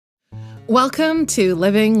Welcome to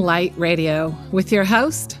Living Light Radio with your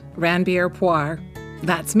host, Ranbir Poir.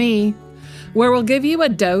 That's me, where we'll give you a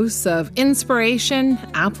dose of inspiration,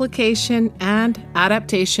 application, and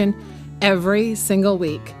adaptation every single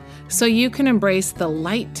week so you can embrace the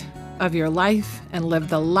light of your life and live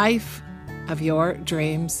the life of your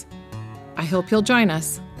dreams. I hope you'll join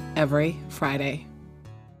us every Friday.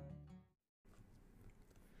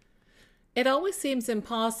 It always seems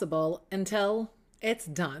impossible until it's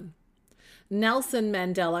done. Nelson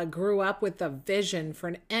Mandela grew up with a vision for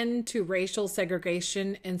an end to racial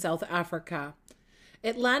segregation in South Africa.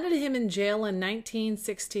 It landed him in jail in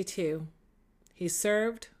 1962. He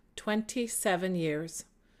served 27 years,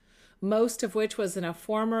 most of which was in a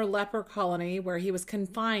former leper colony where he was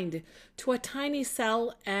confined to a tiny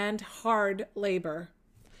cell and hard labor.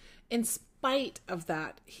 In spite of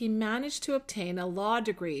that, he managed to obtain a law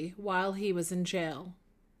degree while he was in jail.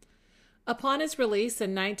 Upon his release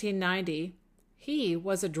in 1990, he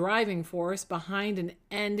was a driving force behind an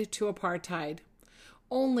end to apartheid.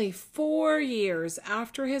 Only 4 years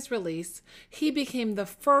after his release, he became the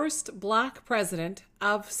first Black president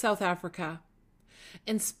of South Africa.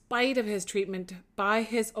 In spite of his treatment by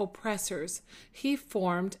his oppressors, he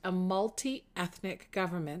formed a multi-ethnic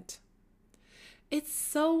government. It's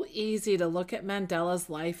so easy to look at Mandela's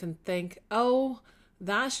life and think, oh,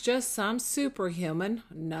 that's just some superhuman.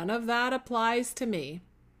 None of that applies to me.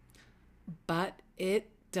 But it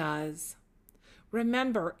does.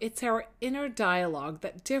 Remember, it's our inner dialogue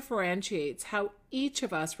that differentiates how each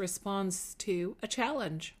of us responds to a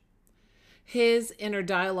challenge. His inner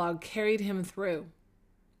dialogue carried him through.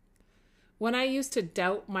 When I used to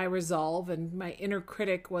doubt my resolve and my inner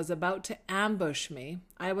critic was about to ambush me,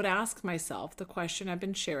 I would ask myself the question I've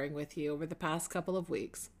been sharing with you over the past couple of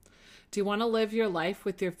weeks. Do you want to live your life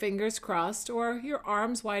with your fingers crossed or your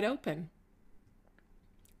arms wide open?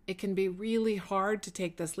 It can be really hard to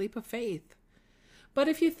take this leap of faith. But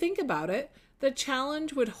if you think about it, the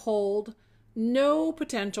challenge would hold no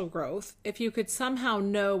potential growth if you could somehow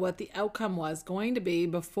know what the outcome was going to be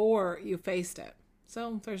before you faced it.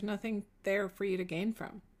 So there's nothing there for you to gain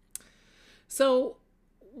from. So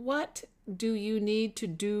what do you need to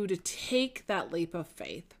do to take that leap of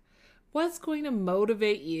faith? What's going to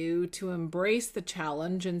motivate you to embrace the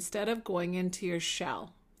challenge instead of going into your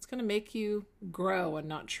shell? It's going to make you grow and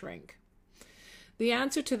not shrink. The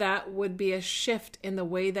answer to that would be a shift in the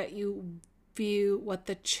way that you view what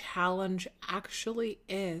the challenge actually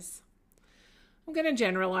is. I'm going to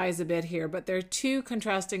generalize a bit here, but there are two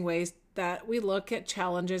contrasting ways that we look at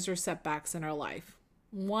challenges or setbacks in our life.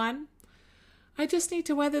 One, I just need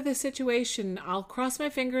to weather the situation. I'll cross my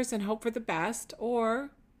fingers and hope for the best. Or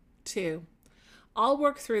two, I'll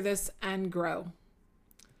work through this and grow.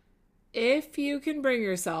 If you can bring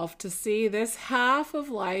yourself to see this half of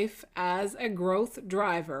life as a growth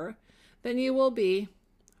driver, then you will be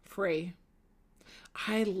free.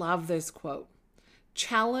 I love this quote.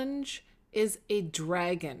 Challenge is a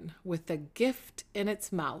dragon with a gift in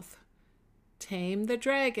its mouth. Tame the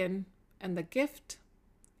dragon and the gift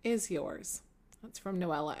is yours. That's from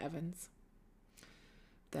Noella Evans.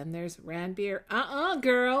 Then there's Ranbir.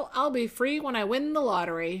 Girl, I'll be free when I win the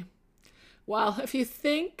lottery. Well, if you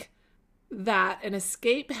think that an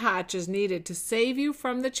escape hatch is needed to save you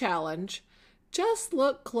from the challenge, just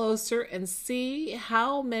look closer and see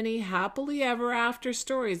how many happily ever after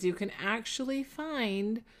stories you can actually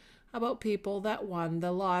find about people that won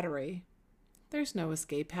the lottery. There's no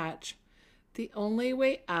escape hatch. The only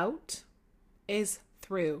way out is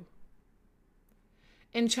through.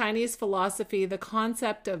 In Chinese philosophy, the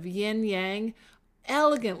concept of yin-yang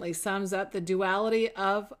elegantly sums up the duality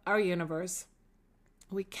of our universe.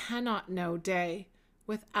 We cannot know day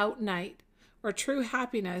without night, or true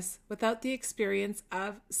happiness without the experience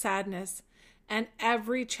of sadness, and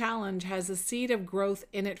every challenge has a seed of growth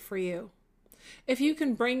in it for you. If you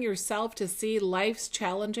can bring yourself to see life's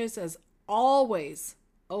challenges as always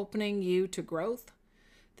opening you to growth,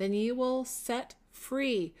 then you will set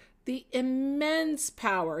free the immense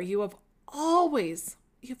power you've always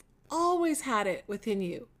had it within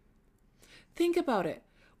you. Think about it.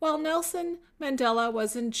 While Nelson Mandela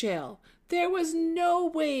was in jail, there was no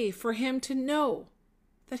way for him to know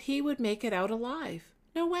that he would make it out alive.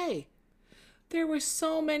 No way. There were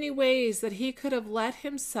so many ways that he could have let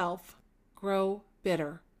himself grow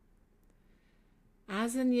bitter.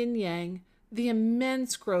 As in Yin Yang, the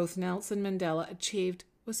immense growth Nelson Mandela achieved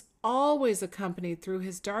was always accompanied through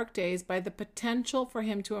his dark days by the potential for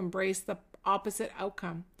him to embrace the opposite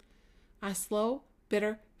outcome, a slow,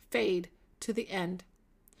 bitter fade to the end.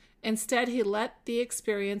 Instead, he let the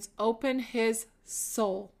experience open his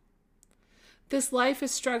soul. This life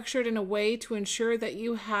is structured in a way to ensure that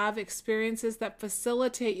you have experiences that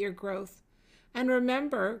facilitate your growth. And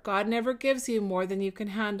remember, God never gives you more than you can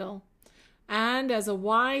handle. And as a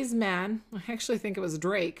wise man, I actually think it was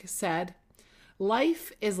Drake, said,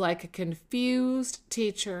 life is like a confused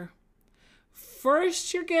teacher.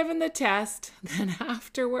 First, you're given the test, then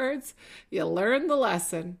afterwards, you learn the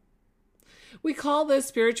lesson. We call this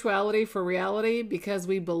spirituality for reality because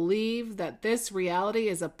we believe that this reality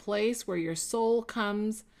is a place where your soul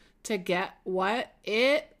comes to get what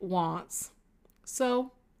it wants.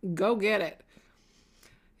 So go get it.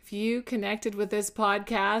 If you connected with this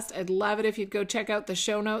podcast, I'd love it if you'd go check out the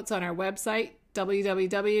show notes on our website,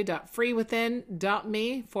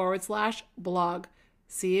 www.freewithin.me/blog.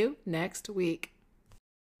 See you next week.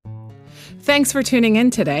 Thanks for tuning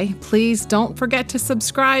in today. Please don't forget to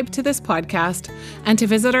subscribe to this podcast and to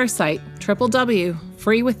visit our site,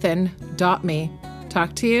 www.freewithin.me.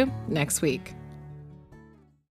 Talk to you next week.